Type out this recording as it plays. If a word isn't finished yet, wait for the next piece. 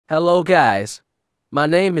Hello guys, my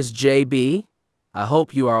name is JB. I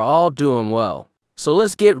hope you are all doing well. So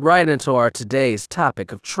let's get right into our today's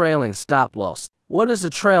topic of trailing stop loss. What is a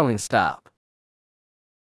trailing stop?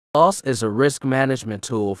 Loss is a risk management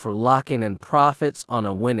tool for locking in profits on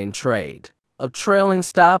a winning trade. A trailing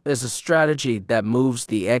stop is a strategy that moves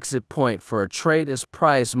the exit point for a trade as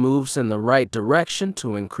price moves in the right direction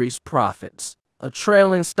to increase profits. A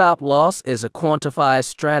trailing stop loss is a quantified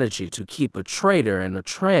strategy to keep a trader in a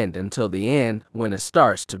trend until the end when it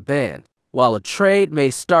starts to bend. While a trade may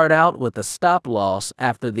start out with a stop loss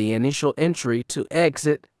after the initial entry to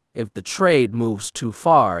exit, if the trade moves too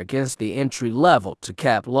far against the entry level to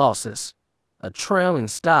cap losses, a trailing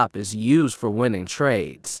stop is used for winning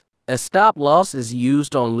trades. A stop loss is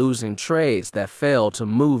used on losing trades that fail to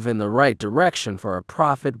move in the right direction for a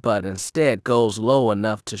profit but instead goes low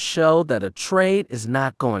enough to show that a trade is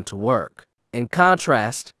not going to work. In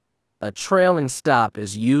contrast, a trailing stop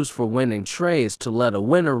is used for winning trades to let a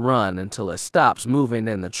winner run until it stops moving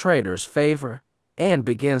in the trader's favor and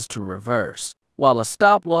begins to reverse. While a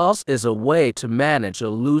stop loss is a way to manage a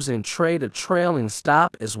losing trade, a trailing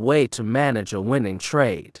stop is a way to manage a winning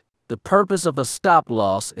trade. The purpose of a stop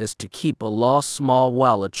loss is to keep a loss small,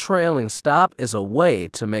 while a trailing stop is a way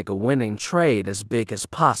to make a winning trade as big as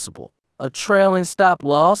possible. A trailing stop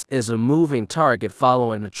loss is a moving target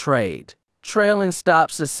following a trade. Trailing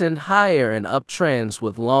stops ascend higher in uptrends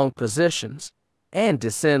with long positions and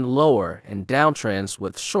descend lower in downtrends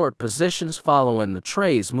with short positions following the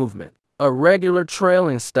trade's movement. A regular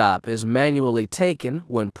trailing stop is manually taken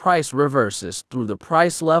when price reverses through the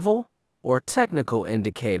price level or technical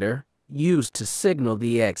indicator used to signal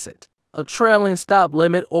the exit. A trailing stop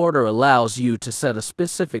limit order allows you to set a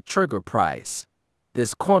specific trigger price.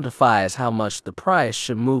 This quantifies how much the price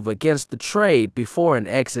should move against the trade before an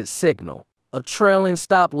exit signal. A trailing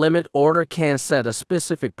stop limit order can set a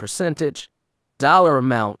specific percentage, dollar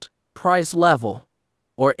amount, price level,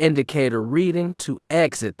 or indicator reading to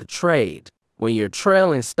exit the trade. When your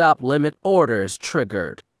trailing stop limit order is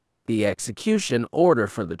triggered, the execution order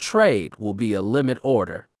for the trade will be a limit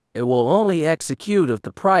order. It will only execute if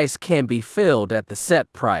the price can be filled at the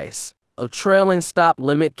set price. A trailing stop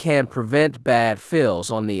limit can prevent bad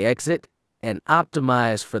fills on the exit and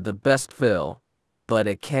optimize for the best fill, but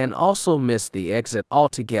it can also miss the exit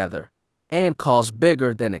altogether and cause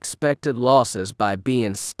bigger than expected losses by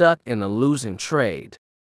being stuck in a losing trade.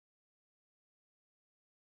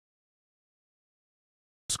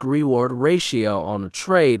 Reward ratio on a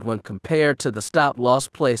trade when compared to the stop loss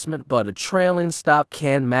placement, but a trailing stop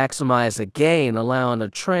can maximize a gain, allowing a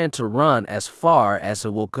trend to run as far as it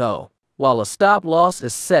will go. While a stop loss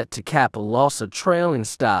is set to cap a loss, a trailing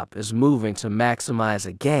stop is moving to maximize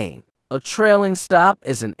a gain. A trailing stop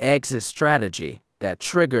is an exit strategy that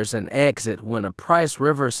triggers an exit when a price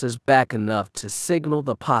reverses back enough to signal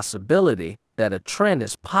the possibility that a trend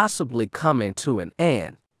is possibly coming to an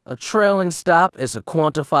end. A trailing stop is a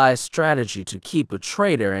quantified strategy to keep a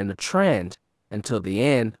trader in a trend until the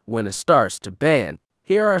end when it starts to bend.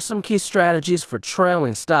 Here are some key strategies for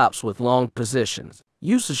trailing stops with long positions.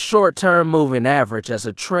 Use a short-term moving average as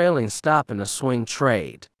a trailing stop in a swing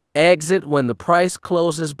trade. Exit when the price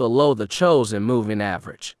closes below the chosen moving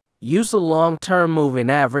average. Use a long-term moving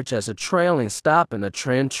average as a trailing stop in a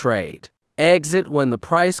trend trade. Exit when the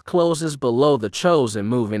price closes below the chosen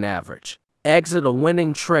moving average. Exit a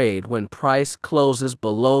winning trade when price closes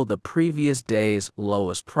below the previous day's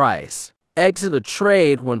lowest price. Exit a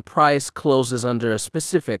trade when price closes under a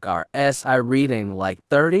specific RSI reading like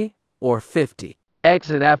 30 or 50.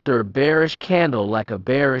 Exit after a bearish candle like a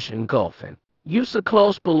bearish engulfing. Use a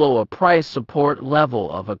close below a price support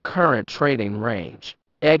level of a current trading range.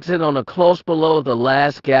 Exit on a close below the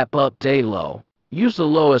last gap up day low. Use the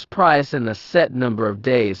lowest price in a set number of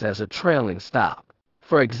days as a trailing stop.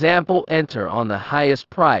 For example, enter on the highest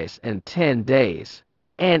price in 10 days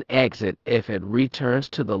and exit if it returns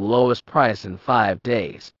to the lowest price in 5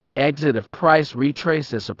 days. Exit if price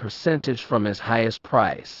retraces a percentage from its highest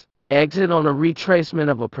price. Exit on a retracement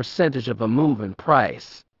of a percentage of a moving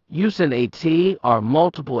price. Use an AT or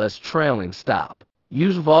multiple as trailing stop.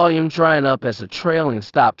 Use volume drying up as a trailing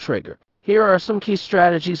stop trigger. Here are some key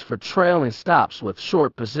strategies for trailing stops with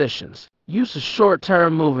short positions. Use a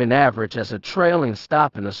short-term moving average as a trailing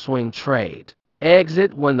stop in a swing trade.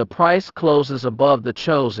 Exit when the price closes above the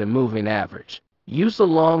chosen moving average. Use a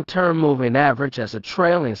long-term moving average as a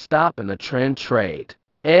trailing stop in a trend trade.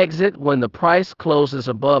 Exit when the price closes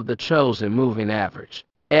above the chosen moving average.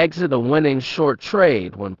 Exit a winning short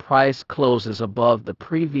trade when price closes above the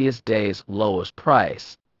previous day's lowest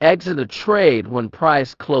price. Exit a trade when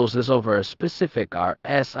price closes over a specific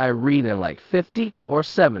RSI reading like 50 or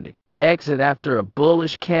 70. Exit after a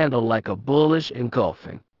bullish candle like a bullish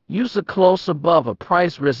engulfing. Use a close above a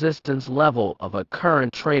price resistance level of a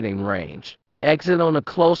current trading range. Exit on a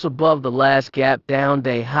close above the last gap down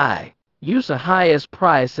day high. Use a highest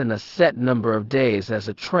price in a set number of days as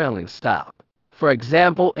a trailing stop. For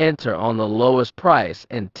example, enter on the lowest price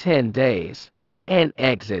in 10 days and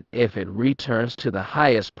exit if it returns to the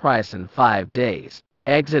highest price in 5 days.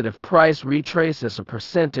 Exit if price retraces a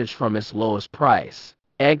percentage from its lowest price.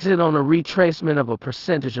 Exit on a retracement of a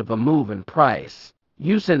percentage of a move in price.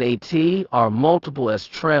 Use an AT or multiple as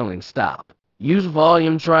trailing stop. Use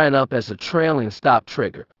volume drying up as a trailing stop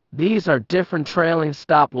trigger. These are different trailing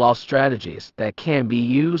stop loss strategies that can be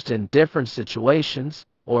used in different situations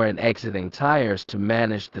or in exiting tires to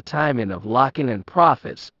manage the timing of locking in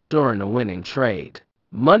profits during a winning trade.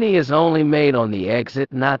 Money is only made on the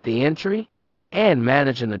exit, not the entry, and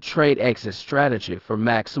managing a trade exit strategy for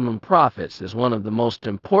maximum profits is one of the most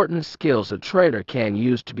important skills a trader can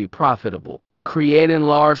use to be profitable. Creating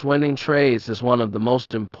large winning trades is one of the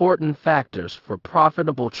most important factors for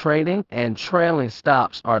profitable trading, and trailing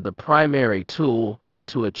stops are the primary tool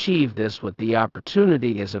to achieve this when the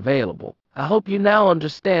opportunity is available. I hope you now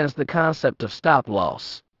understands the concept of stop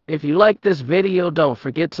loss. If you like this video, don't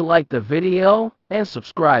forget to like the video and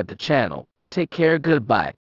subscribe the channel. Take care, goodbye.